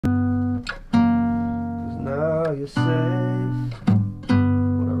you say?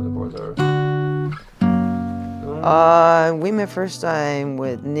 Whatever the chords are. We met first time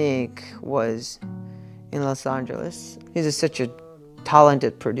with Nick was in Los Angeles. He's such a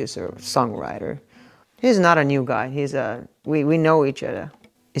talented producer, songwriter. He's not a new guy. We know each other.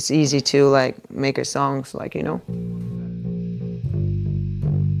 It's easy to like make our songs, like, you know.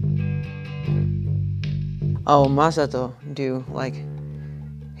 Oh, Masato do like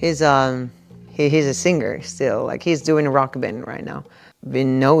he's a singer still. Like he's doing a rock band right now. We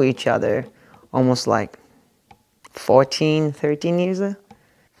know each other almost like 14, 13 years ago.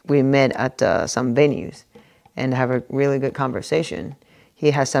 We met at some venues and have a really good conversation.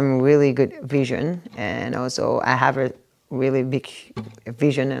 He has some really good vision, and also I have a really big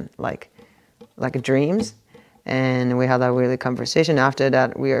vision and like dreams, and we had a really conversation. After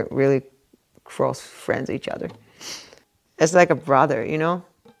that, we are really close friends each other. It's like a brother, you know.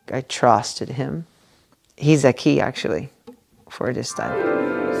 I trusted him. He's a key actually for this time.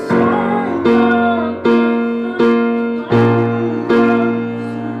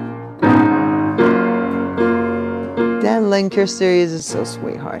 Dan Lancaster is so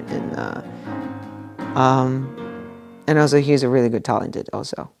sweetheart, and also he's a really good talented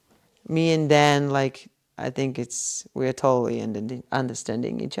also. Me and Dan, like, I think we're totally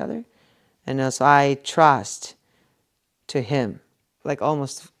understanding each other. And also I trust to him, like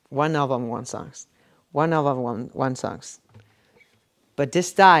almost one album, one songs. One album, one songs. But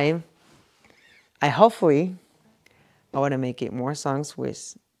this time, I want to make it more songs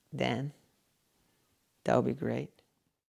with Dan. That would be great.